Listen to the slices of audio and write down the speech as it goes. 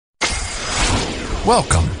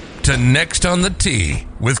Welcome to Next on the Tee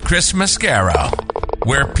with Chris Mascaro,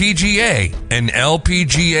 where PGA and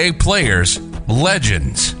LPGA players,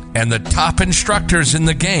 legends, and the top instructors in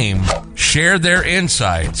the game share their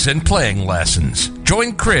insights and playing lessons.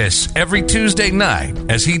 Join Chris every Tuesday night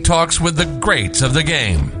as he talks with the greats of the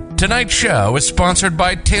game. Tonight's show is sponsored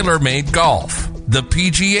by TaylorMade Golf, the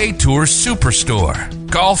PGA Tour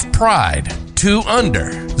Superstore, Golf Pride, 2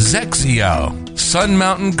 Under, Zexio, Sun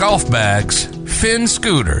Mountain Golf Bags, Finn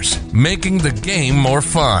Scooters, making the game more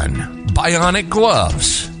fun, Bionic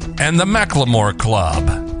Gloves, and the Macklemore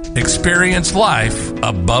Club. Experience life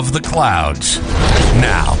above the clouds.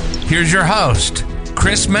 Now, here's your host,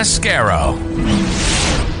 Chris Mascaro.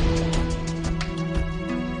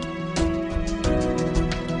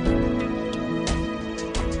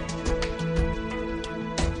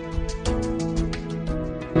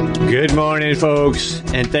 Good morning, folks,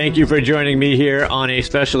 and thank you for joining me here on a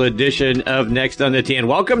special edition of Next on the Tee. And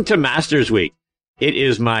welcome to Masters Week. It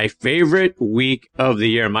is my favorite week of the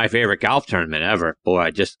year, my favorite golf tournament ever. Boy,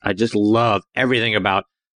 I just love everything about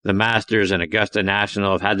the Masters and Augusta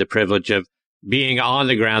National. I've had the privilege of being on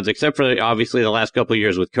the grounds, except for obviously the last couple of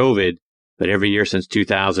years with COVID, but every year since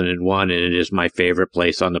 2001, and it is my favorite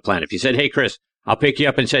place on the planet. If you said, hey, Chris, I'll pick you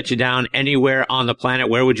up and set you down anywhere on the planet,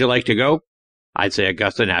 where would you like to go? I'd say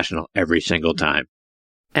Augusta National every single time.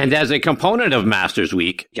 And as a component of Masters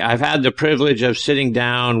Week, I've had the privilege of sitting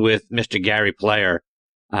down with Mr. Gary Player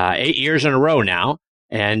 8 years in a row now,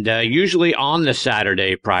 and usually on the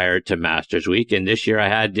Saturday prior to Masters Week. And this year I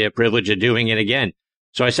had the privilege of doing it again.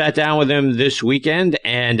 So I sat down with him this weekend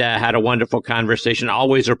and had a wonderful conversation.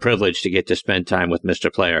 Always a privilege to get to spend time with Mr.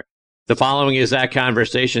 Player. The following is that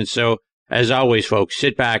conversation. So as always, folks,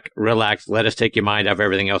 sit back, relax, let us take your mind off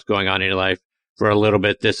everything else going on in your life. For a little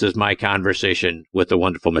bit, this is my conversation with the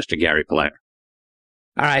wonderful Mr. Gary Player.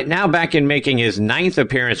 All right, now back in making his 9th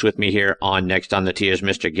appearance with me here on Next on the Tee is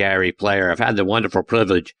Mr. Gary Player. I've had the wonderful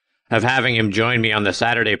privilege of having him join me on the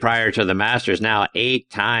Saturday prior to the Masters now 8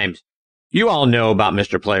 times. You all know about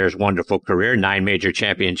Mr. Player's wonderful career, 9 major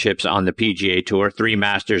championships on the PGA Tour, 3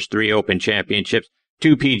 Masters, 3 Open championships,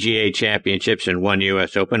 2 PGA championships, and 1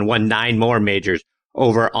 U.S. Open, won 9 more majors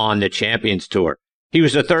over on the Champions Tour. He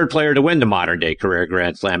was the 3rd player to win the modern-day career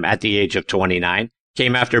Grand Slam at the age of 29.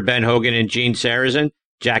 Came after Ben Hogan and Gene Sarazen.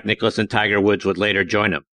 Jack Nicklaus and Tiger Woods would later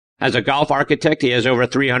join him. As a golf architect, he has over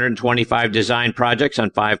 325 design projects on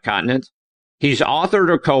 5 continents. He's authored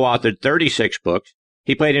or co-authored 36 books.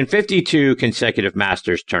 He played in 52 consecutive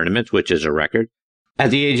Masters tournaments, which is a record.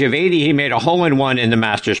 At the age of 80, he made a hole-in-one in the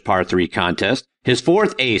Masters Par 3 contest, his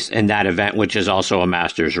 4th ace in that event, which is also a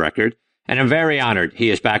Masters record. And I'm very honored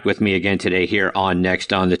he is back with me again today here on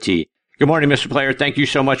Next on the Tee. Good morning, Mr. Player. Thank you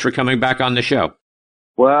so much for coming back on the show.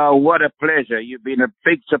 Well, what a pleasure. You've been a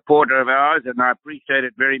big supporter of ours, and I appreciate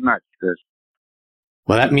it very much, Chris.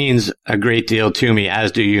 Well, that means a great deal to me,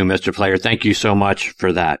 as do you, Mr. Player. Thank you so much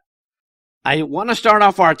for that. I want to start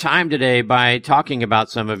off our time today by talking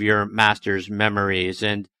about some of your Masters memories.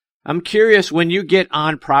 And I'm curious, when you get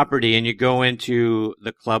on property and you go into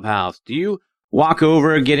the clubhouse, do you walk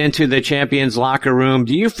over, get into the champions locker room?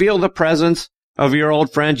 Do you feel the presence of your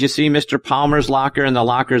old friends? You see Mr. Palmer's locker and the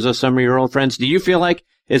lockers of some of your old friends. Do you feel like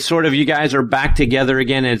it's sort of you guys are back together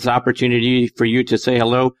again and it's an opportunity for you to say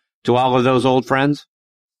hello to all of those old friends?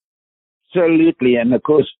 Absolutely. And of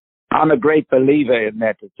course, I'm a great believer in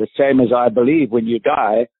that. It's the same as I believe when you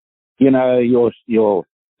die, you know, your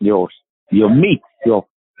meat, your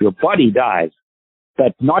body dies,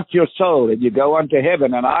 but not your soul, and you go on to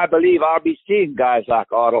heaven. And I believe I'll be seeing guys like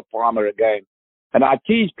Arnold Palmer again. And I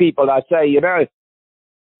tease people. I say, you know,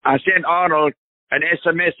 I sent Arnold an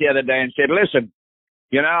SMS the other day and said, listen,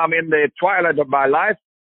 you know, I'm in the twilight of my life.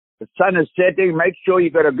 The sun is setting. Make sure you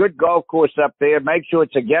got a good golf course up there. Make sure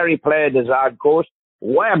it's a Gary Player design course.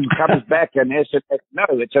 Wham, comes back and SMS, no,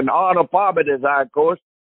 it's an Arnold Palmer design course.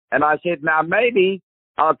 And I said, now maybe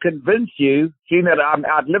I'll convince you, seeing that I'm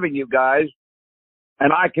outliving you guys,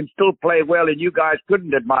 and I can still play well, and you guys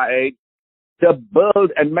couldn't at my age, to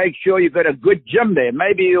build and make sure you've got a good gym there.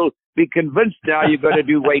 Maybe you'll be convinced now you've got to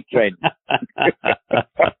do weight training.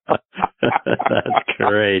 That's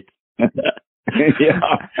great. Yeah.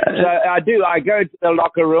 So I do. I go to the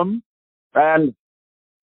locker room, and,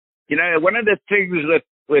 you know, one of the things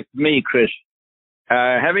with me, Chris,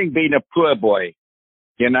 having been a poor boy,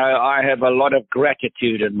 you know, I have a lot of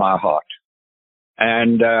gratitude in my heart.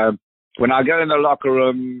 And when I go in the locker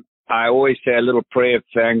room, I always say a little prayer of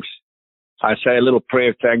thanks. I say a little prayer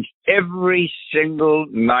of thanks every single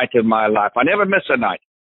night of my life. I never miss a night.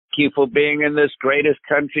 Thank you for being in this greatest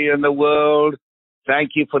country in the world.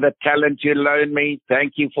 Thank you for the talent you loaned me.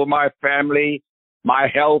 Thank you for my family. my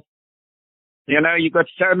health. You know, you've got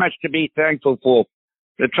so much to be thankful for.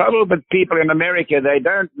 The trouble with people in America, they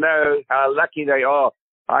don't know how lucky they are.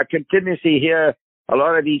 I continuously hear a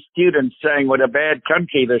lot of these students saying what a bad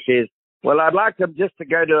country this is. Well, I'd like them just to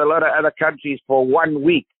go to a lot of other countries for 1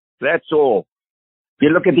 week. That's all. You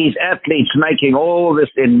look at these athletes making all this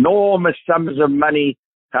enormous sums of money,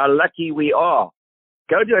 how lucky we are.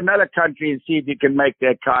 Go to another country and see if you can make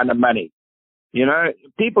that kind of money. You know,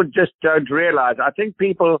 people just don't realize. I think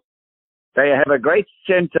people, they have a great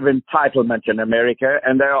sense of entitlement in America,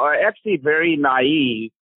 and they are actually very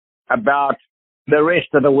naive about the rest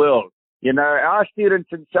of the world. You know, our students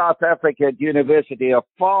in South Africa at university are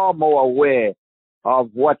far more aware of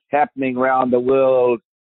what's happening around the world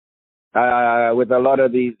with a lot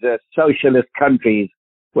of these socialist countries,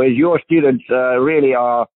 whereas your students really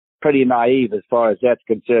are pretty naive as far as that's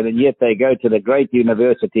concerned, and yet they go to the great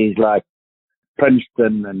universities like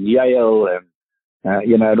Princeton and Yale and,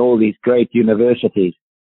 you know, and all these great universities.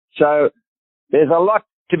 So there's a lot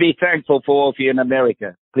to be thankful for if you're in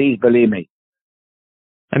America. Please believe me.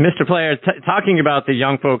 And Mr. Player, talking about the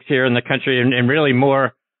young folks here in the country and really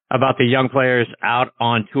more about the young players out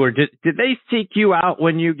on tour, did they seek you out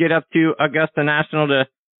when you get up to Augusta National to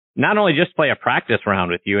not only just play a practice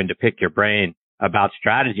round with you and to pick your brain about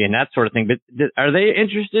strategy and that sort of thing, but are they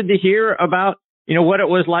interested to hear about, you know, what it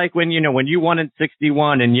was like when, you know, when you won in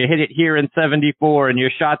 61 and you hit it here in 74 and you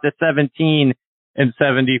shot the 17 in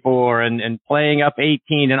 74 and playing up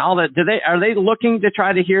 18 and all that? Are they looking to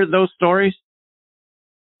try to hear those stories?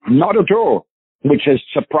 Not at all, which is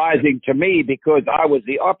surprising to me because I was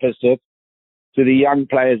the opposite to the young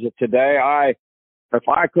players of today. If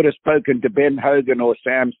I could have spoken to Ben Hogan or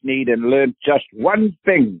Sam Snead and learned just one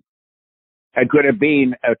thing, it could have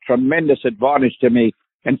been a tremendous advantage to me.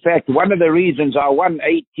 In fact, one of the reasons I won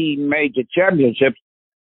 18 major championships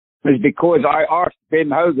is because I asked Ben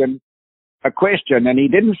Hogan a question, and he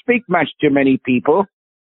didn't speak much to many people,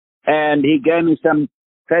 and he gave me some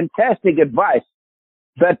fantastic advice.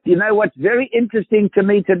 But you know what's very interesting to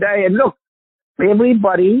me today, and look,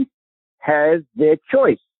 everybody has their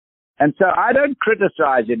choice. And so I don't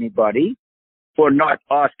criticize anybody for not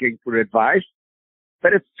asking for advice,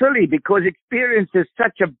 but it's silly because experience is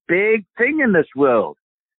such a big thing in this world.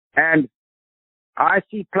 And I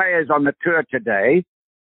see players on the tour today,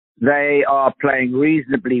 they are playing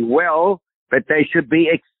reasonably well, but they should be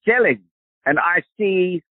excelling. And I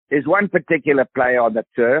see, there's one particular player on the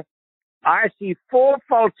tour, I see 4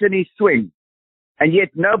 faults in his swing, and yet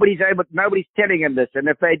nobody's telling him this. And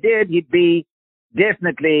if they did, he'd be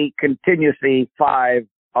definitely continuously 5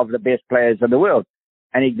 of the best players in the world.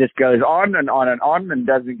 And he just goes on and on and on and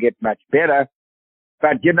doesn't get much better.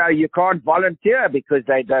 But, you know, you can't volunteer because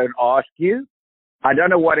they don't ask you. I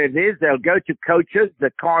don't know what it is. They'll go to coaches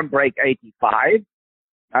that can't break 85.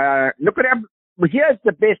 Look at him. Here's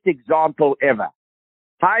the best example ever.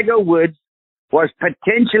 Tiger Woods was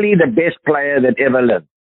potentially the best player that ever lived.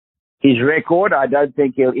 His record, I don't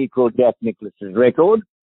think he'll equal Jack Nicklaus's record.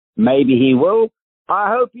 Maybe he will.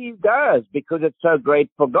 I hope he does because it's so great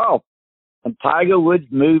for golf. And Tiger Woods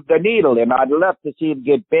moved the needle, and I'd love to see him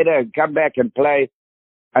get better and come back and play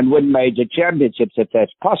and win major championships if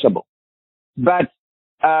that's possible. But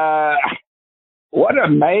what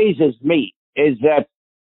amazes me is that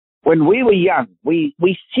when we were young, we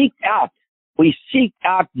seeked out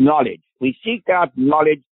knowledge. We seeked out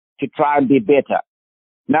knowledge to try and be better.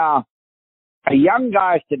 Now, young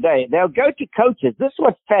guys today, they'll go to coaches. This is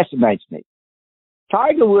what fascinates me.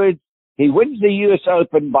 Tiger Woods, he wins the U.S.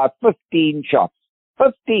 Open by 15 shots.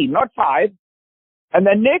 15, not 5. And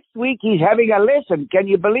the next week he's having a lesson. Can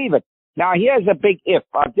you believe it? Now, here's a big if.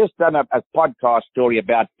 I've just done a podcast story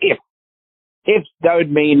about if. Ifs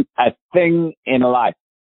don't mean a thing in life.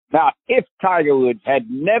 Now, if Tiger Woods had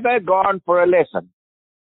never gone for a lesson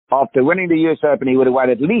after winning the U.S. Open, he would have won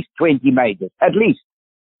at least 20 majors. At least.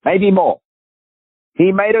 Maybe more.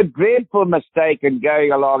 He made a dreadful mistake in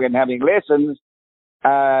going along and having lessons.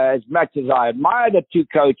 As much as I admire the 2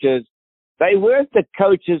 coaches, they weren't the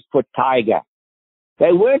coaches for Tiger.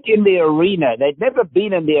 They weren't in the arena. They'd never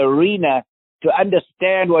been in the arena to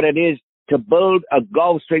understand what it is to build a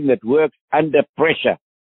golf swing that works under pressure.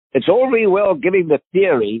 It's all very well giving the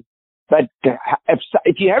theory, but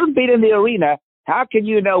if you haven't been in the arena, how can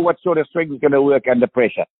you know what sort of swing is going to work under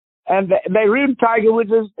pressure? And they ruined Tiger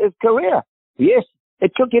Woods' his career. Yes,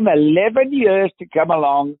 it took him 11 years to come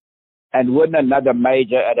along and win another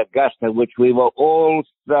major at Augusta, which we were all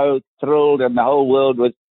so thrilled, and the whole world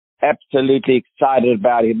was absolutely excited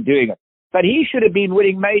about him doing it. But he should have been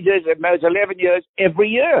winning majors in those 11 years every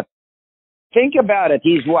year. Think about it.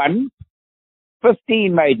 He's won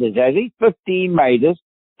 15 majors, has he? 15 majors.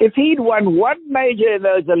 If he'd won one major in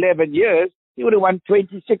those 11 years, he would have won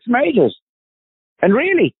 26 majors. And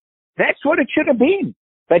really, that's what it should have been.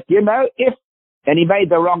 But, and he made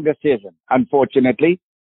the wrong decision, unfortunately.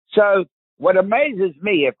 So what amazes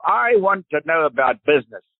me, if I want to know about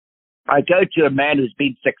business, I go to a man who's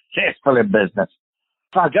been successful in business.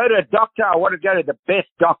 If I go to a doctor, I want to go to the best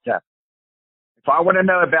doctor. If I want to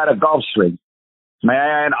know about a golf swing,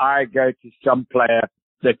 man, I go to some player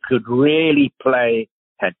that could really play,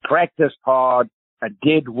 had practiced hard, and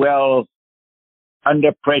did well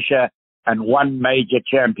under pressure and won major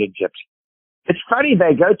championships. It's funny,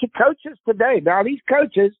 they go to coaches today. Now, these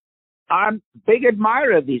coaches, I'm a big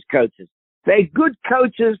admirer of these coaches. They're good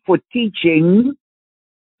coaches for teaching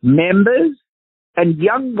members and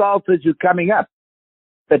young golfers who are coming up.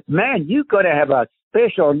 But, man, you've got to have a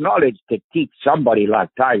special knowledge to teach somebody like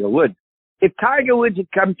Tiger Woods. If Tiger Woods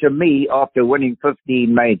had come to me after winning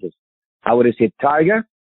 15 majors, I would have said, Tiger,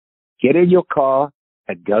 get in your car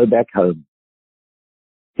and go back home.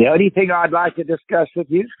 The only thing I'd like to discuss with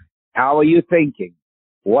you, how are you thinking?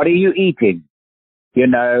 What are you eating?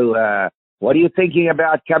 What are you thinking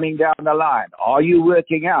about coming down the line? Are you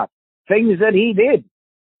working out? Things that he did.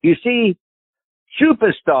 You see,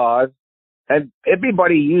 superstars, and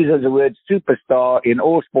everybody uses the word superstar in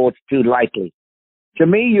all sports too lightly. To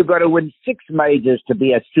me, you've got to win 6 majors to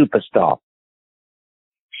be a superstar.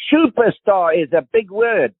 Superstar is a big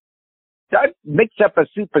word. Don't mix up a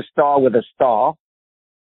superstar with a star.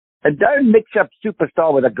 And don't mix up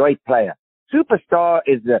superstar with a great player. Superstar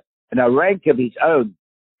is in a rank of his own.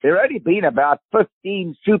 There have only been about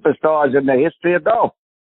 15 superstars in the history of golf.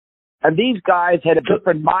 And these guys had a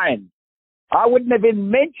different mind. I wouldn't have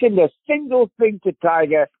even mentioned a single thing to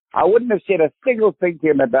Tiger. I wouldn't have said a single thing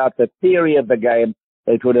to him about the theory of the game.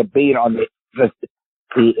 It would have been on the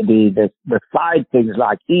side things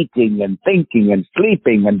like eating and thinking and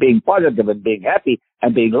sleeping and being positive and being happy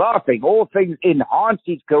and being laughing. All things enhance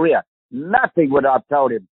his career. Nothing would I have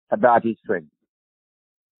told him about his swing.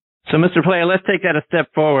 So, Mr. Player, let's take that a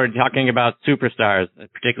step forward, talking about superstars,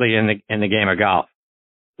 particularly in the game of golf.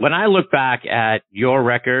 When I look back at your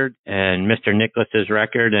record and Mr. Nicklaus's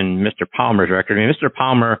record and Mr. Palmer's record, I mean, Mr.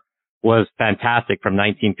 Palmer was fantastic from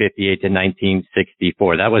 1958 to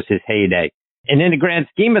 1964. That was his heyday. And in the grand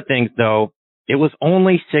scheme of things, though, it was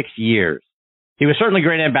only 6 years. He was certainly a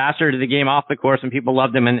great ambassador to the game off the course, and people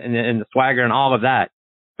loved him and the swagger and all of that.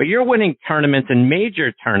 But you're winning tournaments and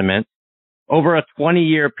major tournaments over a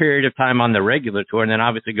 20-year period of time on the regular tour, and then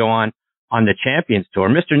obviously go on the Champions Tour.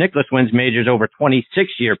 Mr. Nicklaus wins majors over a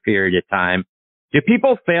 26-year period of time. Do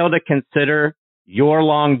people fail to consider your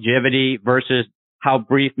longevity versus how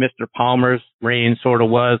brief Mr. Palmer's reign sort of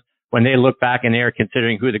was when they look back and they are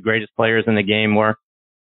considering who the greatest players in the game were?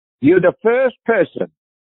 You're the first person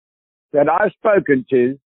that I've spoken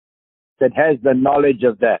to that has the knowledge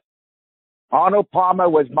of that. Arnold Palmer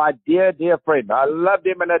was my dear, dear friend. I loved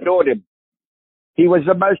him and adored him. He was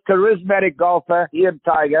the most charismatic golfer, he and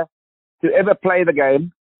Tiger, to ever play the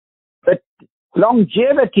game. But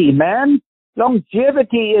longevity, man,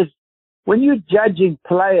 longevity is, when you're judging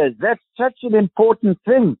players, that's such an important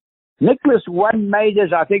thing. Nicklaus won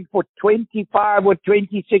majors, I think, for 25 or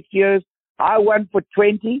 26 years. I won for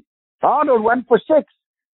 20. Arnold won for 6.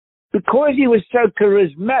 Because he was so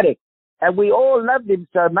charismatic and we all loved him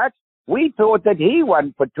so much, we thought that he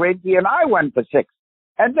won for 20 and I won for 6.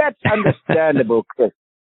 And that's understandable, Chris.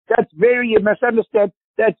 You must understand,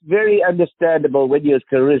 that's very understandable when you're as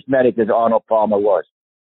charismatic as Arnold Palmer was.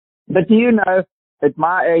 But do you know, at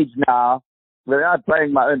my age now, without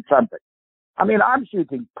playing my own trumpet, I mean, I'm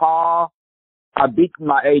shooting par. I've beaten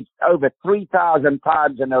my age over 3,000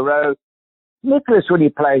 times in a row. Nicklaus, when he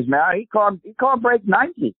plays now, he can't break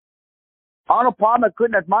 90. Arnold Palmer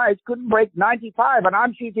couldn't break 95, and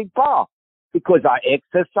I'm shooting par because I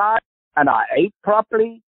exercised and I ate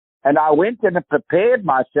properly and I went and prepared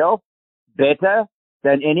myself better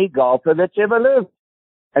than any golfer that's ever lived.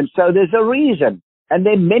 And so there's a reason. And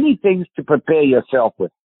there are many things to prepare yourself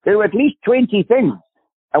with. There are at least 20 things.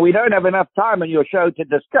 And we don't have enough time on your show to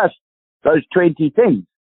discuss those 20 things.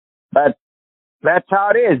 But that's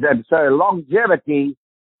how it is. And so longevity,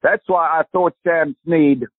 that's why I thought Sam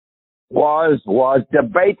Snead was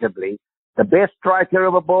debatably the best striker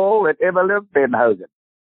of a ball that ever lived, Ben Hogan.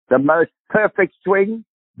 The most perfect swing,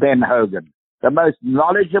 Ben Hogan. The most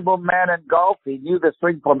knowledgeable man in golf. He knew the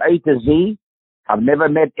swing from A to Z. I've never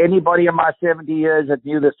met anybody in my 70 years that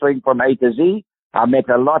knew the swing from A to Z. I met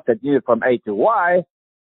a lot that knew it from A to Y.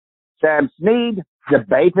 Sam Snead,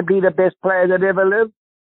 debatably the best player that ever lived,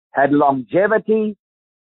 had longevity,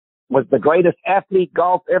 was the greatest athlete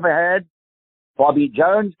golf ever had, Bobby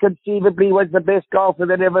Jones conceivably was the best golfer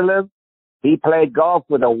that ever lived. He played golf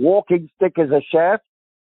with a walking stick as a shaft.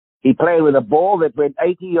 He played with a ball that went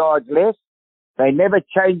 80 yards less. They never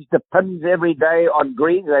changed the pins every day on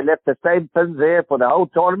greens. They left the same pins there for the whole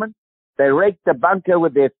tournament. They raked the bunker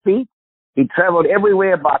with their feet. He traveled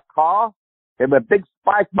everywhere by car. There were big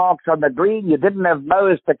spike marks on the green. You didn't have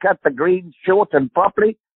mowers to cut the greens short and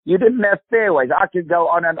properly. You didn't have fairways. I could go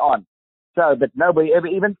on and on. So, but nobody ever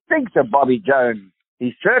even thinks of Bobby Jones.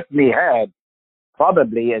 He certainly had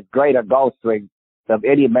probably as great a golf swing of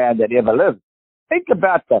any man that ever lived. Think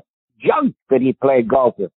about the junk that he played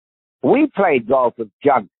golf with. We played golf with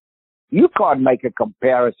junk. You can't make a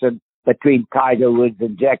comparison between Tiger Woods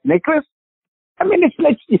and Jack Nicklaus. I mean,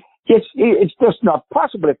 it's just not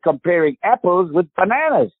possible. It's comparing apples with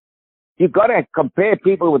bananas. You've got to compare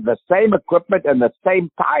people with the same equipment and the same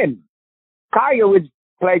time. Tiger Woods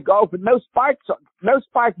played golf with no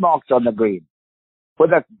spike marks on the green, with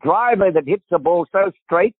a driver that hits the ball so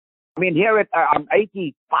straight. I mean, here I'm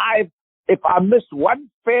 85. If I miss one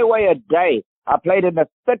fairway a day, I played in a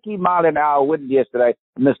 30-mile-an-hour wind yesterday,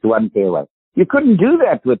 missed one fairway. You couldn't do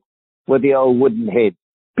that with the old wooden head.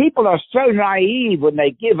 People are so naive when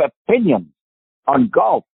they give opinions on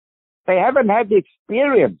golf. They haven't had the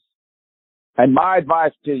experience. And my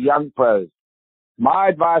advice to young pros,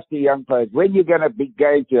 when you're going to be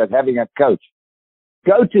going to having a coach,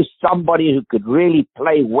 go to somebody who could really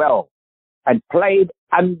play well and played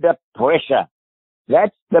under pressure.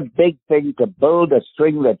 That's the big thing, to build a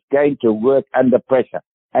swing that's going to work under pressure.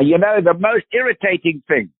 And you know, the most irritating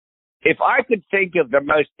thing, if I could think of the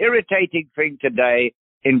most irritating thing today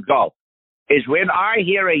in golf, is when I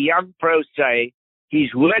hear a young pro say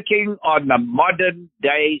he's working on the modern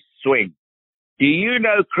day swing. Do you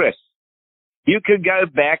know, Chris, you can go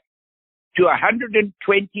back to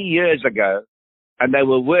 120 years ago and they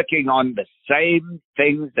were working on the same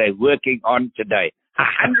things they're working on today.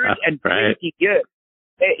 120 right. years.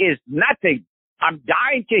 There is nothing. I'm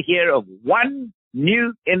dying to hear of one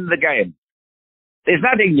new in the game. There's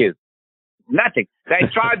nothing new. Nothing. They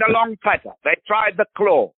tried the long putter. They tried the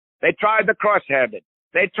claw. They tried the cross-handed.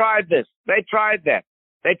 They tried this. They tried that.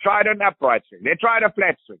 They tried an upright swing. They tried a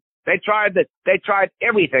flat swing. They tried this. They tried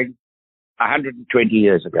everything 120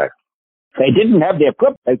 years ago. They didn't have the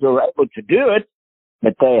equipment. They were able to do it,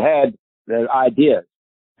 but they had the ideas.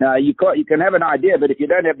 Now, you can have an idea, but if you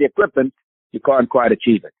don't have the equipment, you can't quite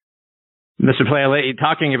achieve it. Mr. Player,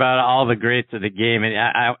 talking about all the greats of the game, and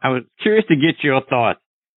I was curious to get your thoughts.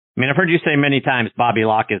 I mean, I've heard you say many times Bobby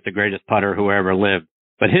Locke is the greatest putter who ever lived,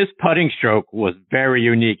 but his putting stroke was very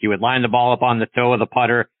unique. He would line the ball up on the toe of the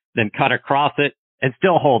putter, then cut across it, and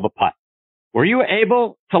still hold the putt. Were you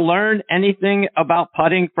able to learn anything about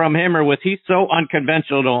putting from him, or was he so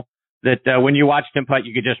unconventional that when you watched him putt,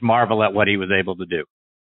 you could just marvel at what he was able to do?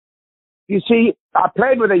 You see, I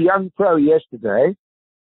played with a young pro yesterday,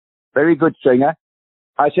 very good singer.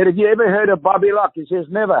 I said, have you ever heard of Bobby Locke? He says,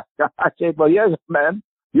 never. I said, well, yes, man,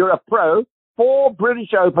 you're a pro, 4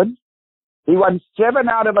 British Opens. He won 7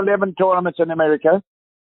 out of 11 tournaments in America.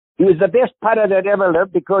 He was the best putter that ever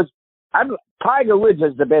lived because Tiger Woods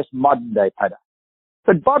is the best modern-day putter.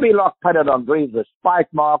 But Bobby Locke putted on greens with spike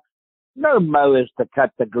marks, no mowers to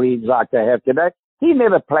cut the greens like they have today. He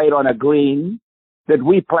never played on a green that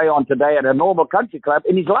we play on today at a normal country club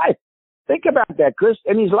in his life. Think about that, Chris,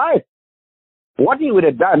 in his life. What he would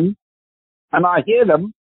have done, and I hear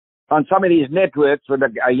them on some of these networks with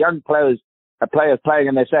a young players playing,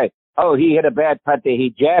 and they say, oh, he hit a bad putt there,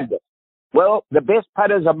 he jabbed it. Well, the best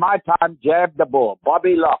putters of my time jabbed the ball.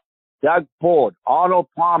 Bobby Locke, Doug Ford, Arnold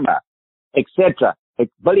Palmer, etc.,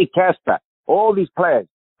 Billy Casper, all these players,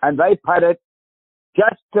 and they putted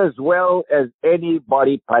just as well as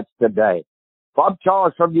anybody puts today. Bob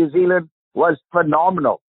Charles from New Zealand was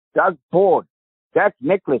phenomenal. Doug Ford, Jack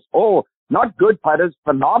Nicklaus, all not good putters,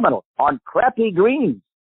 phenomenal on crappy greens.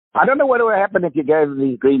 I don't know what would happen if you gave them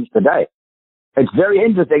these greens today. It's very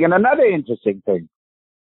interesting. And another interesting thing,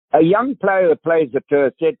 a young player who plays the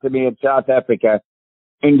tour said to me in South Africa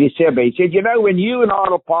in December, he said, you know, when you and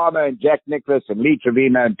Arnold Palmer and Jack Nicklaus and Lee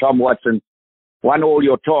Trevino and Tom Watson won all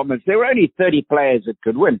your tournaments, there were only 30 players that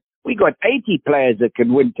could win. We got 80 players that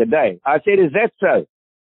can win today. I said, is that so?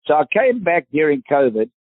 So I came back during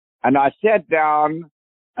COVID and I sat down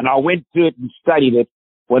and I went through it and studied it.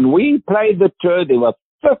 When we played the tour, there were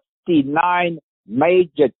 59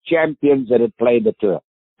 major champions that had played the tour.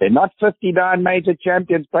 They're not 59 major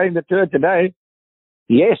champions playing the tour today.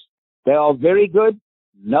 Yes, they are very good.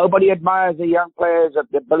 Nobody admires the young players of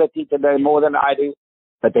the ability today more than I do,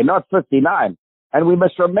 but they're not 59. And we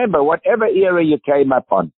must remember, whatever era you came up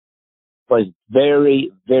on, was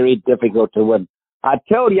very, very difficult to win. I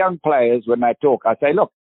tell young players when I talk, I say,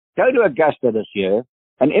 look, go to Augusta this year,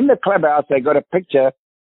 and in the clubhouse they got a picture.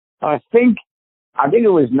 I think it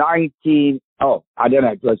was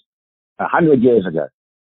it was 100 years ago.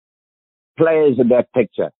 Players in that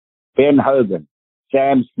picture: Ben Hogan,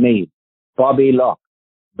 Sam Snead, Bobby Locke,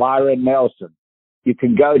 Byron Nelson. You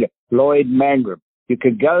can go to Lloyd Mangrum. You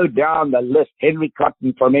can go down the list. Henry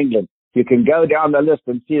Cotton from England. You can go down the list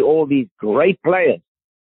and see all these great players.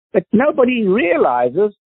 But nobody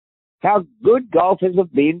realizes how good golfers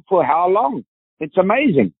have been for how long. It's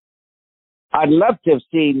amazing. I'd love to have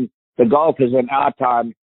seen the golfers in our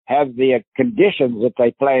time have the conditions that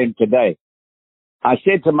they play in today. I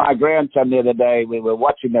said to my grandson the other day, we were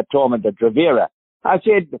watching the tournament at Riviera, I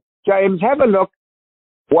said, James, have a look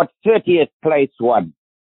what 30th place won.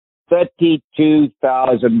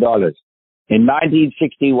 $32,000. In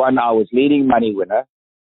 1961, I was leading money winner,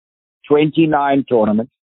 29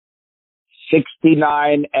 tournaments,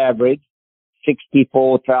 69 average,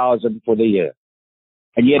 64,000 for the year.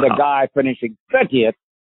 And yet a guy finishing 30th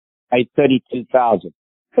made 32,000.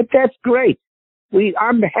 But that's great.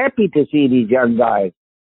 I'm happy to see these young guys,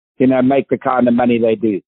 make the kind of money they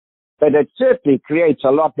do. But it certainly creates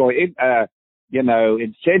a lot more,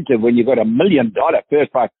 incentive when you got $1 million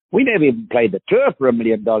first prize. We never even played the tour for $1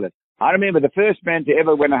 million. I remember the first man to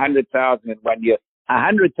ever win 100,000 in 1 year.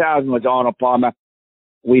 100,000 was Arnold Palmer.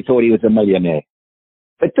 We thought he was a millionaire.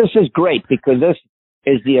 But this is great because this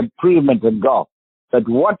is the improvement in golf. But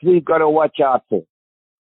what we've got to watch out for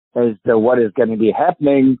is what is going to be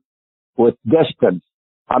happening with distance.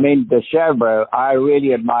 I mean, DeChambeau, I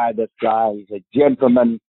really admire this guy. He's a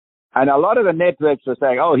gentleman. And a lot of the networks are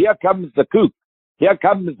saying, oh, here comes the kook. Here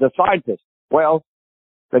comes the scientist. Well,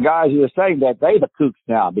 the guys who are saying that, they're the kooks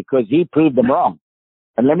now because he proved them wrong.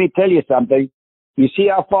 And let me tell you something. You see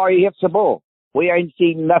how far he hits the ball. We ain't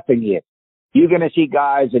seen nothing yet. You're going to see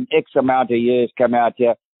guys in X amount of years come out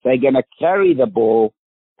here. They're going to carry the ball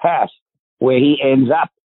past where he ends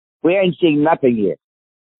up. We ain't seen nothing yet.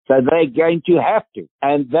 So they're going to have to.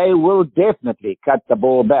 And they will definitely cut the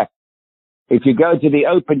ball back. If you go to the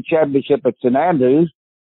Open Championship at St. Andrews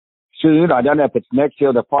soon, I don't know if it's next year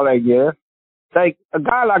or the following year, a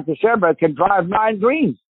guy like DeChambeau can drive 9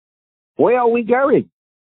 greens. Where are we going?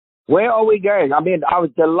 Where are we going? I mean, I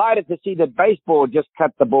was delighted to see that baseball just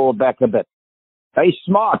cut the ball back a bit. They're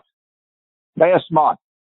smart. They are smart.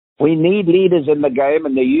 We need leaders in the game,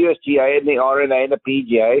 and the USGA and the RNA and the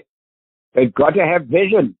PGA. They've got to have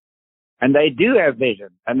vision. And they do have vision.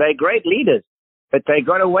 And they're great leaders. But they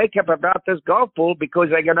got to wake up about this golf ball because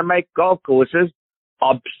they're going to make golf courses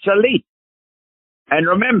obsolete. And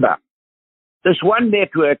remember, this one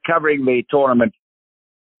network covering the tournament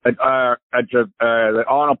at the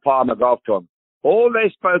Arnold Palmer Golf Tournament, all they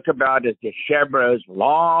spoke about is DeChambeau's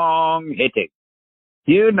long hitting.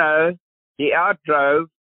 You know, he outdrove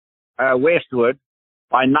Westwood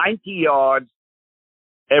by 90 yards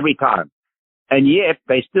every time. And yet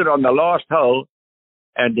they stood on the last hole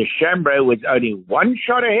and DeChambeau was only one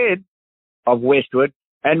shot ahead of Westwood.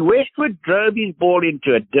 And Westwood drove his ball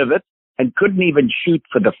into a divot and couldn't even shoot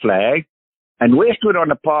for the flag. And Westwood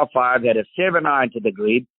on a par 5 had a 7-iron to the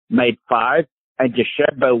green, made 5, and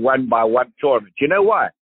DeChambeau won by 1 tournament. You know why?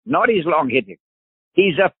 Not his long hitting.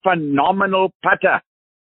 He's a phenomenal putter.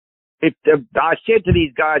 I said to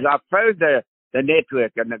these guys, I phoned the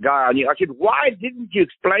network and the guy on you. I said, why didn't you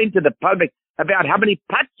explain to the public about how many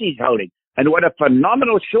putts he's holding and what a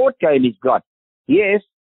phenomenal short game he's got? Yes,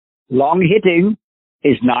 long hitting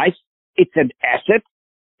is nice. It's an asset.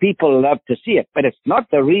 People love to see it, but it's not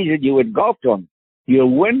the reason you win golf tournaments. You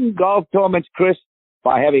win golf tournaments, Chris,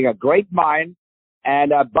 by having a great mind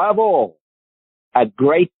and above all, a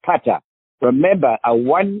great putter. Remember, a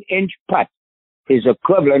 1-inch putt is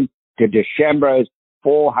equivalent to DeChambeau's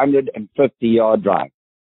 450-yard drive.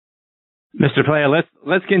 Mr. Player,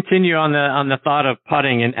 let's continue on the thought of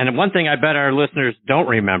putting. And one thing I bet our listeners don't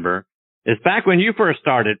remember is back when you first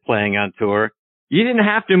started playing on tour, you didn't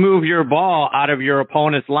have to move your ball out of your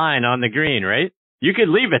opponent's line on the green, right? You could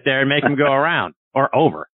leave it there and make him go around or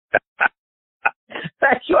over.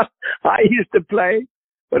 That's what I used to play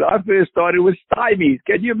when I first started with stymies.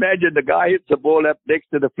 Can you imagine the guy hits the ball up next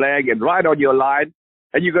to the flag and right on your line,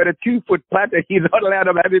 and you got a 2-foot putt and you're not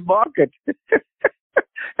allowed to have him mark it.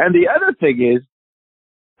 And the other thing is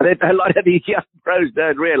that a lot of these young pros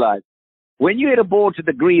don't realize when you hit a ball to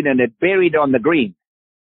the green and it buried on the green,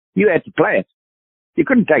 you had to play it. You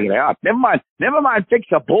couldn't take it out. Never mind fix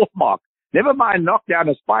a ball mark. Never mind knock down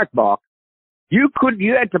a spike mark. You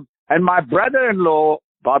had to, and my brother-in-law,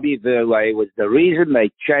 Bobby Verway, was the reason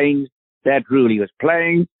they changed that rule. He was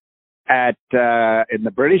playing at in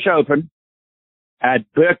the British Open at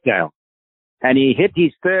Birkdale, and he hit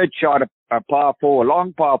his third shot, a par 4, a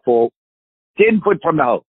long par 4, 10 foot from the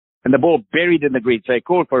hole, and the ball buried in the green. So he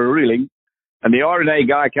called for a ruling, and the R&A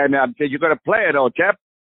guy came out and said, "You've got to play it, old chap."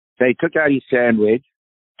 So he took out his sand wedge,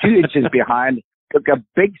 2 inches behind, took a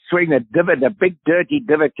big swing, a big dirty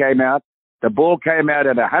divot came out. The ball came out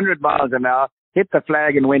at 100 miles an hour, hit the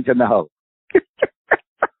flag, and went in the hole.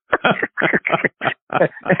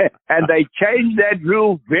 And they changed that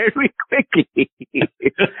rule very quickly.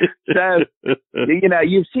 So,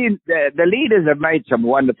 you've seen the leaders have made some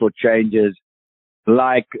wonderful changes,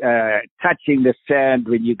 like touching the sand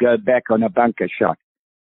when you go back on a bunker shot.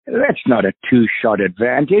 That's not a 2-shot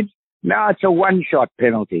advantage. Now it's a 1-shot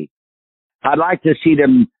penalty. I'd like to see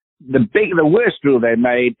them. The worst rule they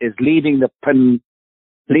made is leaving the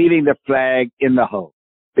flag in the hole,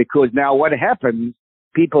 because now what happens?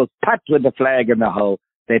 People putt with the flag in the hole.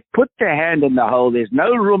 They put their hand in the hole. There's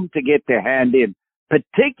no room to get their hand in,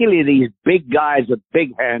 particularly these big guys with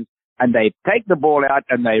big hands, and they take the ball out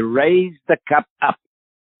and they raise the cup up.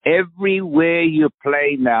 Everywhere you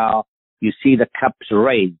play now, you see the cups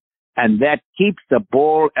raised, and that keeps the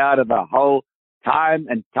ball out of the hole time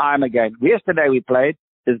and time again. Yesterday we played,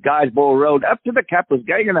 this guy's ball rolled up to the cup, was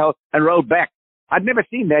going in the hole, and rolled back. I'd never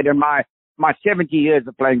seen that in my 70 years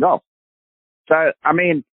of playing golf. So,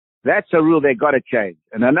 that's a rule they've got to change.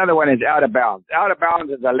 And another one is out of bounds. Out of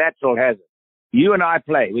bounds is a lateral hazard. You and I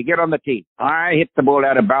play. We get on the tee. I hit the ball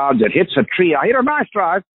out of bounds. It hits a tree. I hit a nice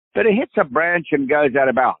drive, but it hits a branch and goes out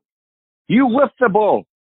of bounds. You whiff the ball.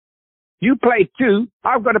 You play 2.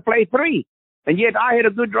 I've got to play 3. And yet I hit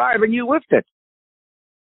a good drive and you whiffed it.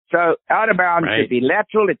 So out of bounds should be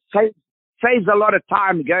lateral. It saves a lot of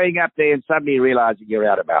time going up there and suddenly realizing you're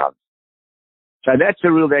out of bounds. So that's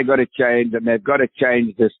the rule they've got to change, and they've got to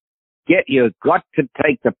change this. You've got to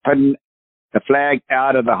take the flag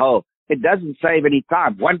out of the hole. It doesn't save any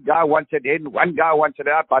time. One guy wants it in, one guy wants it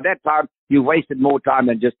out. By that time, you wasted more time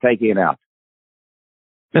than just taking it out.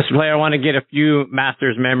 Mr. Player, I want to get a few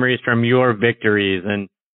Masters memories from your victories. And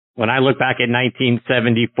when I look back at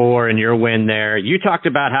 1974 and your win there, you talked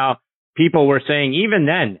about how people were saying even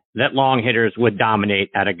then that long hitters would dominate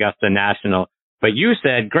at Augusta National. But you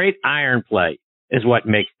said great iron play is what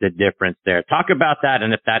makes the difference there. Talk about that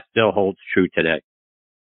and if that still holds true today.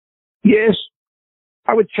 Yes,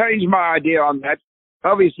 I would change my idea on that.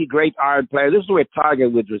 Obviously, great iron play. This is where Tiger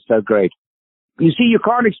Woods was so great. You see, you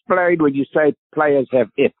can't explain when you say players have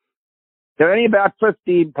it. There are only about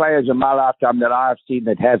 15 players in my lifetime that I've seen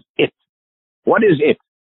that have it. What is it?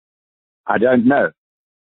 I don't know.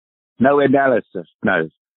 No analysis knows.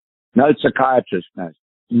 No psychiatrist knows.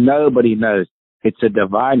 Nobody knows. It's a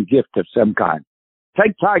divine gift of some kind.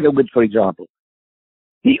 Take Tiger Woods, for example.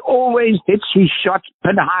 He always hits his shots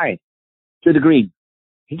pin high to the green.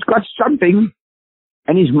 He's got something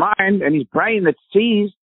in his mind and his brain that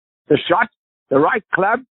sees the shot, the right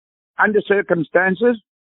club, under circumstances.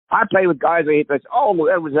 I play with guys who hit this,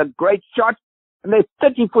 that was a great shot, and they're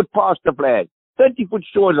 30 foot past the flag, 30 foot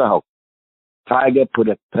short of the hole. Tiger put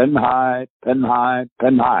it pin high, pin high,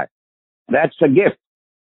 pin high. That's a gift.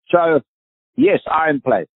 So, yes, iron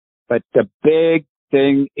play. But the big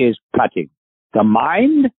thing is putting. The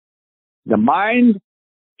mind,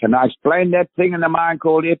 can I explain that thing in the mind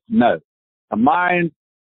called it? No. The mind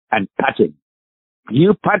and putting.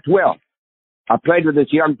 You putt well. I played with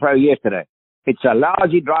this young pro yesterday. It's a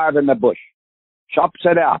lousy drive in the bush. Chops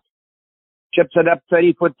it out. Chips it up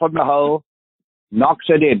 30 foot from the hole. Knocks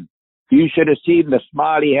it in. You should have seen the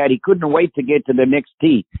smile he had. He couldn't wait to get to the next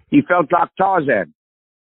tee. He felt like Tarzan.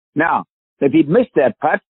 Now, if he'd missed that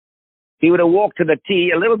putt, he would have walked to the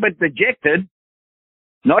tee a little bit dejected,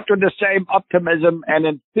 not with the same optimism and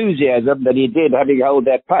enthusiasm that he did having held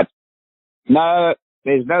that putt. No,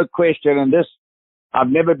 there's no question in this.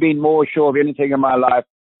 I've never been more sure of anything in my life.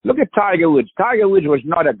 Look at Tiger Woods. Tiger Woods was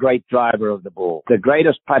not a great driver of the ball, the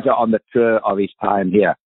greatest putter on the tour of his time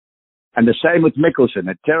here. And the same with Mickelson,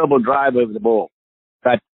 a terrible driver of the ball,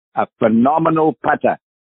 but a phenomenal putter.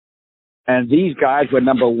 And these guys were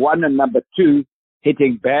number 1 and number 2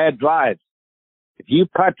 hitting bad drives. If you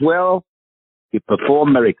putt well, you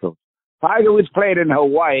perform miracles. Tiger Woods played in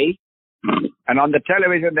Hawaii, and on the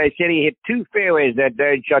television they said he hit 2 fairways that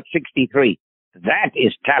day and shot 63. That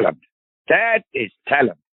is talent. That is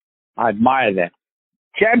talent. I admire that.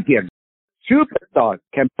 Champions, superstars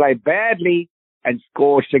can play badly and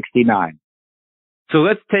score 69. So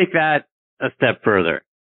let's take that a step further,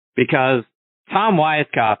 because Tom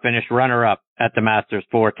Wieskopf finished runner-up at the Masters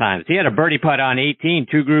 4 times. He had a birdie putt on 18,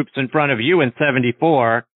 2 groups in front of you in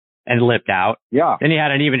 74. and lipped out. Yeah. Then he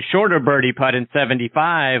had an even shorter birdie putt in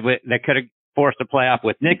 75 that could have forced a playoff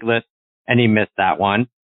with Nicklaus, and he missed that one.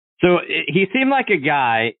 So he seemed like a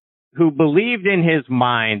guy who believed in his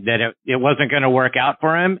mind that it wasn't going to work out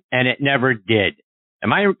for him, and it never did.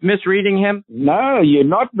 Am I misreading him? No, you're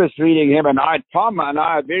not misreading him. And Tom and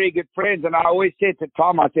I are very good friends. And I always said to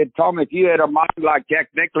Tom, Tom, if you had a mind like Jack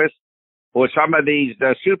Nicklaus or some of these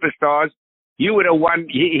superstars, you would have won.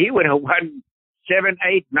 He would have won 7,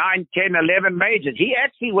 8, 9, 10, 11 majors. He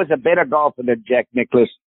actually was a better golfer than Jack Nicklaus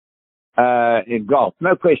in golf.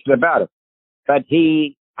 No question about it. But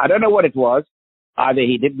I don't know what it was. Either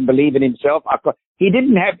he didn't believe in himself. He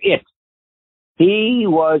didn't have it. He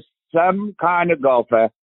was some kind of golfer,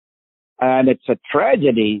 and it's a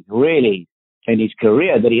tragedy, really, in his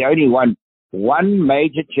career that he only won one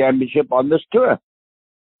major championship on this tour.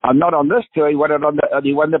 Not on this tour. He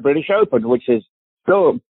won the British Open, which is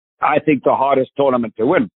still, I think, the hardest tournament to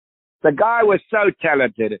win. The guy was so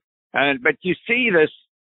talented, but you see this.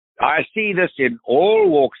 I see this in all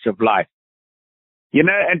walks of life. You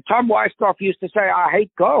know, and Tom Wieskopf used to say, "I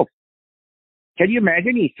hate golf." Can you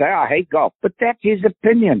imagine? He'd say, "I hate golf," but that's his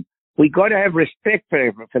opinion. We got to have respect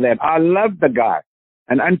for that. I love the guy,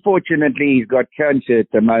 and unfortunately, he's got cancer at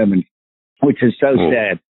the moment, which is so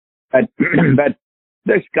sad. But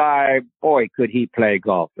this guy, boy, could he play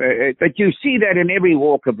golf! But you see that in every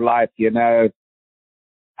walk of life. You know,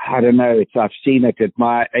 I don't know. I've seen it at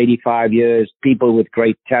my 85 years. People with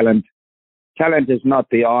great talent. Talent is not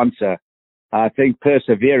the answer. I think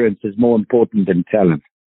perseverance is more important than talent.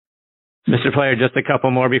 Mr. Player, just a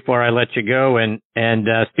couple more before I let you go. And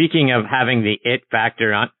speaking of having the it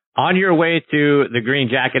factor, on your way to the green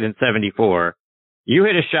jacket in 74, you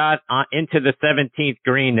hit a shot into the 17th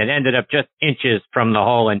green that ended up just inches from the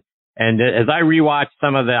hole. And as I rewatched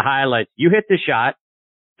some of the highlights, you hit the shot,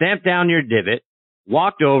 stamped down your divot,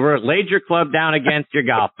 walked over, laid your club down against your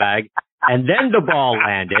golf bag, and then the ball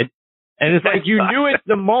landed. And it's like you knew it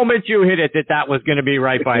the moment you hit it that was going to be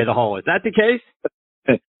right by the hole. Is that the case?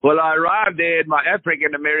 Well, I arrived there, and my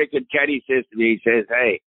African-American caddy says to me, he says,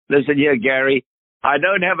 "Hey, listen here, Gary, I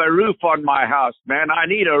don't have a roof on my house, man. I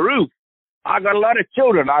need a roof. I got a lot of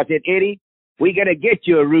children." I said, "Eddie, we're going to get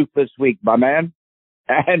you a roof this week, my man."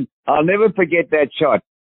 And I'll never forget that shot.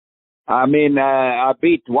 I mean, I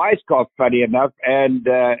beat Wieskopf, funny enough, and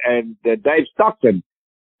Dave Stockton.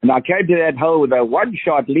 And I came to that hole with a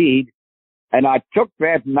one-shot lead, and I took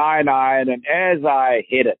that 9-iron, and as I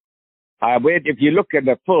hit it, I went, if you look at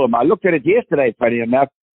the film, I looked at it yesterday, funny enough.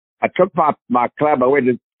 I took my club, I went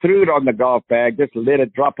and threw it on the golf bag, just let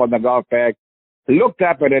it drop on the golf bag, looked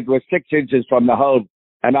up and it was 6 inches from the hole.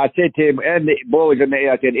 And I said to him, and the ball was in the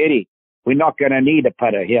air, I said, "Eddie, we're not going to need a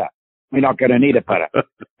putter here. We're not going to need a putter."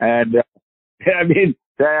 And I mean,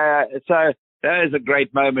 so that is a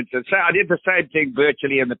great moment. So I did the same thing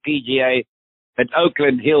virtually in the PGA at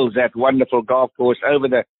Oakland Hills, that wonderful golf course over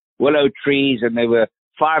the willow trees, and there were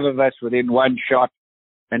 5 of us within one shot.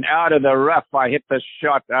 And out of the rough, I hit the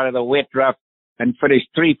shot out of the wet rough and finished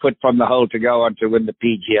 3 foot from the hole to go on to win the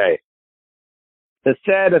PGA. The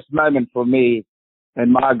saddest moment for me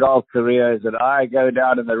in my golf career is that I go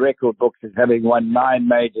down in the record books as having won 9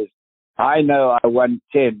 majors. I know I won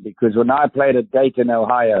 10 because when I played at Dayton,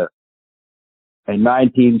 Ohio in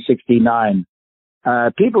 1969,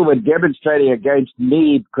 people were demonstrating against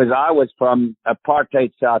me because I was from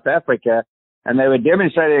apartheid South Africa, and they were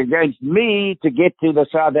demonstrating against me to get to the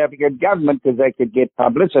South African government because they could get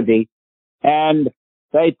publicity. And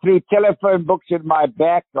they threw telephone books in my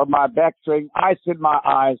back, on my backswing, ice in my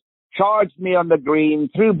eyes, charged me on the green,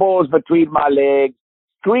 threw balls between my legs,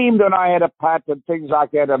 screamed when I had a putt and things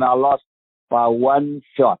like that, and I lost by 1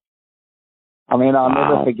 shot. I mean, I'll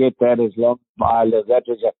never forget that as long as I live. That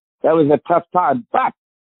was a tough time, but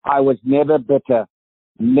I was never bitter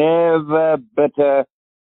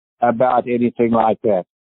about anything like that.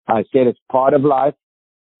 I said it's part of life.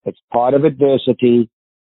 It's part of adversity.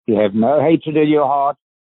 You have no hatred in your heart,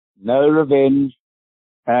 no revenge.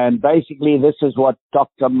 And basically, this is what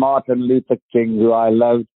Dr. Martin Luther King, who I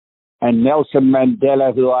loved, and Nelson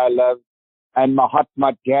Mandela, who I loved, and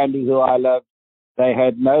Mahatma Gandhi, who I loved, they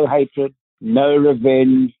had no hatred, no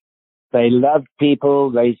revenge. They loved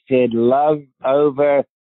people. They said love over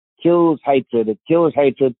kills hatred. It kills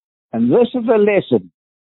hatred. And this is a lesson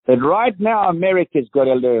that right now America's got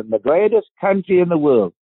to learn. The greatest country in the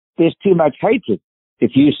world, there's too much hatred.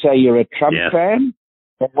 If you say you're a Trump fan,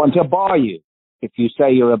 they want to bar you. If you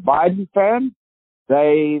say you're a Biden fan,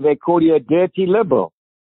 they call you a dirty liberal.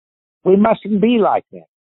 We mustn't be like that.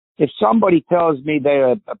 If somebody tells me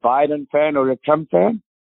they're a Biden fan or a Trump fan,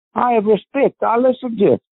 I have respect. I listen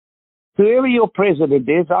to it. whoever your president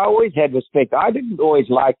is, I always had respect. I didn't always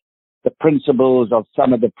like the principles of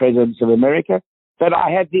some of the presidents of America, but I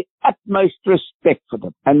had the utmost respect for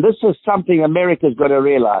them. And this is something America's got to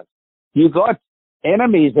realize. You got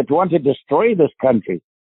enemies that want to destroy this country,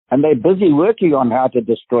 and they're busy working on how to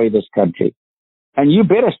destroy this country. And you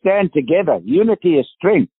better stand together. Unity is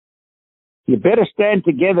strength. You better stand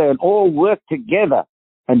together and all work together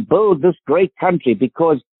and build this great country,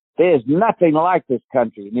 because there's nothing like this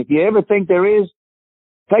country. And if you ever think there is,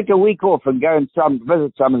 take a week off and go and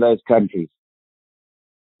visit some of those countries.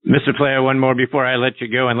 Mr. Player, one more before I let you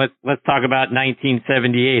go, and let's talk about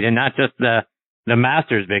 1978, and not just the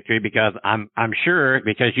Masters victory, because I'm sure,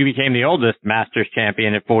 because you became the oldest Masters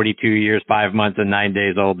champion at 42 years, 5 months, and 9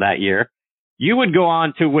 days old that year. You would go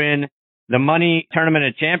on to win the Money Tournament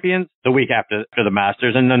of Champions the week after the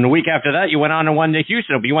Masters, and then the week after that, you went on and won the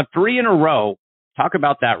Houston Open. You won 3 in a row. Talk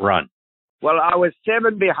about that run. Well, I was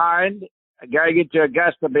 7 behind, going into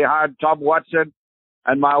Augusta behind Tom Watson,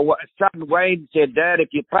 and my son Wayne said, "Dad, if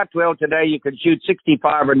you putt well today, you can shoot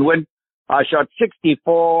 65 and win." I shot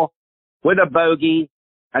 64 with a bogey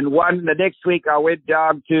and won. The next week, I went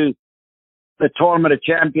down to the Tournament of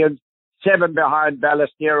Champions, 7 behind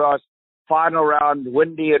Ballesteros, final round,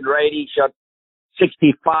 windy and rainy, shot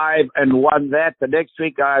 65 and won that. The next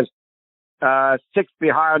week, I was 6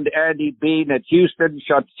 behind Andy Bean at Houston,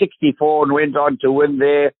 shot 64 and went on to win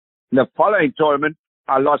there. In the following tournament,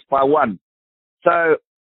 I lost by 1. So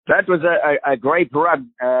that was a great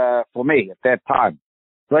run for me at that time.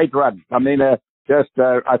 Great run. I mean, I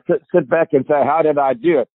sit back and say, how did I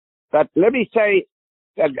do it? But let me say,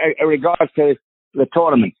 in regards to the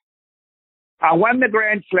tournament, I won the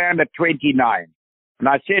Grand Slam at 29. And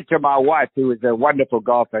I said to my wife, who is a wonderful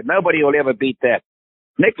golfer, nobody will ever beat that.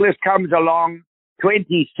 Nicholas comes along,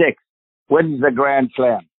 26, wins the Grand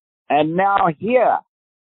Slam. And now here,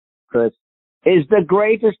 Chris, is the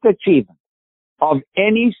greatest achievement of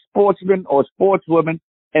any sportsman or sportswoman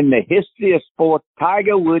in the history of sport.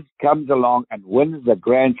 Tiger Woods comes along and wins the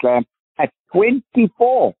Grand Slam at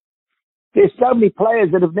 24. There's so many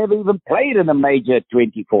players that have never even played in a major at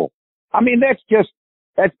 24. I mean,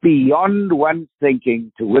 that's beyond one's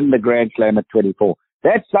thinking to win the Grand Slam at 24.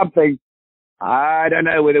 That's something, I don't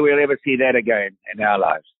know whether we'll ever see that again in our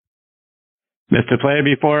lives. Mr. Player,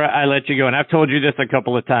 before I let you go, and I've told you this a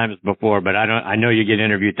couple of times before, but I know you get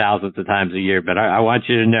interviewed thousands of times a year, but I want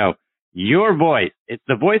you to know your voice, it's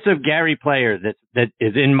the voice of Gary Player that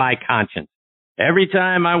is in my conscience. Every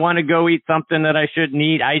time I want to go eat something that I shouldn't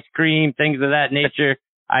eat, ice cream, things of that nature,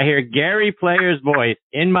 I hear Gary Player's voice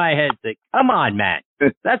in my head say, "Come on, man,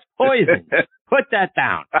 that's poison. Put that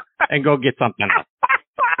down and go get something else."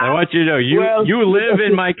 I want you to know, you live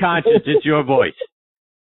in my conscience. It's your voice.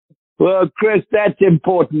 Well, Chris, that's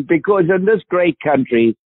important, because in this great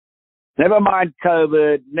country, never mind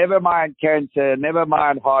COVID, never mind cancer, never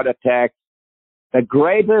mind heart attacks, the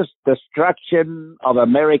greatest destruction of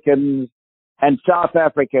Americans and South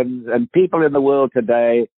Africans and people in the world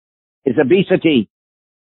today is obesity.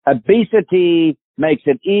 Obesity makes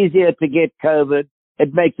it easier to get COVID.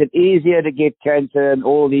 It makes it easier to get cancer and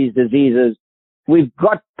all these diseases. We've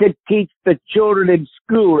got to teach the children in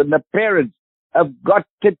school, and the parents have got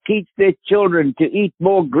to teach their children to eat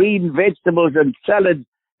more green vegetables and salads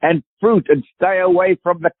and fruit and stay away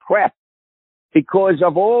from the crap. Because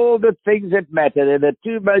of all the things that matter, the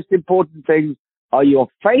 2 most important things are your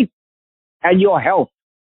faith and your health.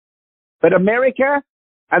 But America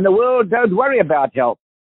and the world don't worry about health.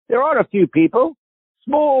 There are a few people,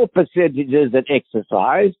 small percentages that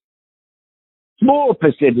exercise, small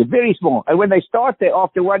percentage, very small. And when they start there,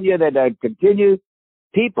 after 1 year, they don't continue.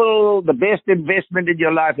 People, the best investment in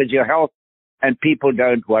your life is your health, and people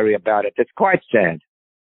don't worry about it. It's quite sad.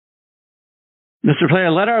 Mr.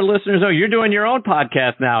 Player, let our listeners know you're doing your own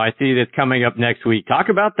podcast now. I see that's coming up next week. Talk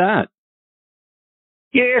about that.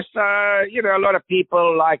 Yes, a lot of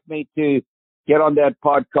people like me to get on that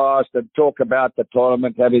podcast and talk about the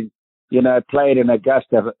tournament, having, played in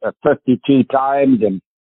Augusta 52 times and,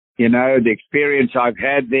 the experience I've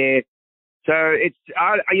had there. So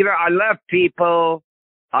I love people.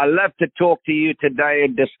 I love to talk to you today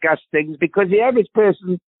and discuss things, because the average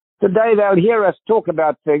person today, they'll hear us talk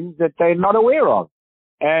about things that they're not aware of.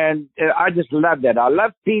 And I just love that. I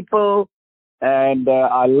love people, and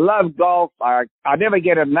I love golf. I never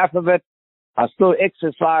get enough of it. I still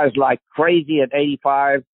exercise like crazy at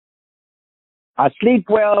 85. I sleep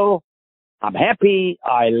well. I'm happy.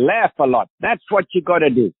 I laugh a lot. That's what you got to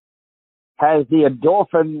do. Has the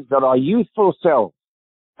endorphins that are youthful cells.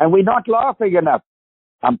 And we're not laughing enough.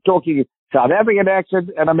 I'm talking South African accent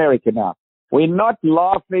and American now. We're not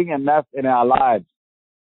laughing enough in our lives.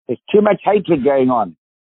 There's too much hatred going on.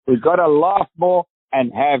 We've got to laugh more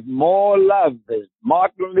and have more love. There's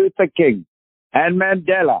Martin Luther King and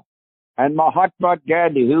Mandela and Mahatma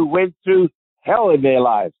Gandhi, who went through hell in their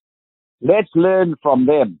lives. Let's learn from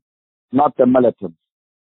them, not the militants.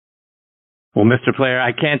 Well, Mr. Player,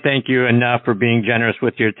 I can't thank you enough for being generous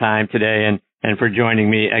with your time today and for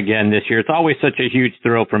joining me again this year. It's always such a huge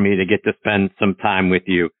thrill for me to get to spend some time with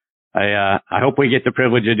you. I hope we get the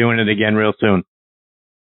privilege of doing it again real soon.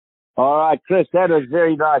 All right, Chris, that was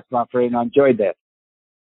very nice, my friend. I enjoyed that.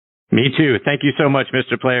 Me too. Thank you so much,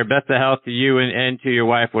 Mr. Player. Best of health to you and to your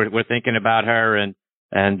wife. We're thinking about her, and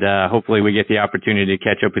hopefully we get the opportunity to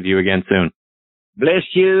catch up with you again soon. Bless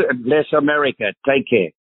you and bless America. Take care.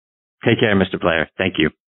 Take care, Mr. Player. Thank you.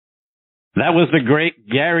 That was the great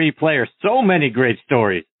Gary Player. So many great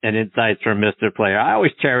stories and insights from Mr. Player. I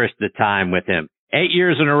always cherish the time with him. 8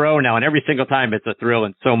 years in a row now, and every single time it's a thrill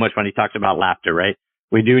and so much fun. He talks about laughter, right?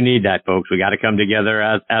 We do need that, folks. We got to come together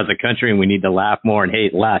as a country, and we need to laugh more and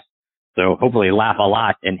hate less. So hopefully laugh a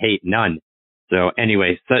lot and hate none. So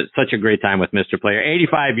anyway, such a great time with Mr. Player.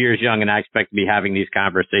 85 years young, and I expect to be having these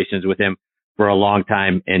conversations with him for a long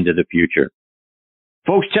time into the future.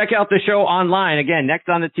 Folks, check out the show online. Again,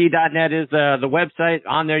 nextonthet.net is the website.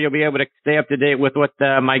 On there, you'll be able to stay up to date with what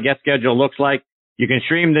my guest schedule looks like. You can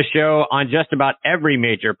stream the show on just about every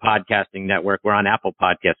major podcasting network. We're on Apple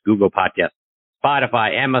Podcasts, Google Podcasts,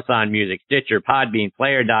 Spotify, Amazon Music, Stitcher, Podbean,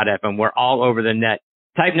 Player.fm. We're all over the net.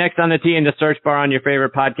 Type Next on the T in the search bar on your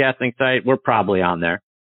favorite podcasting site. We're probably on there.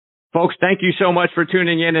 Folks, thank you so much for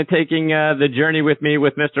tuning in and taking the journey with me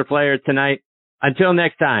with Mr. Player tonight. Until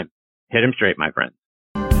next time, hit him straight, my friends.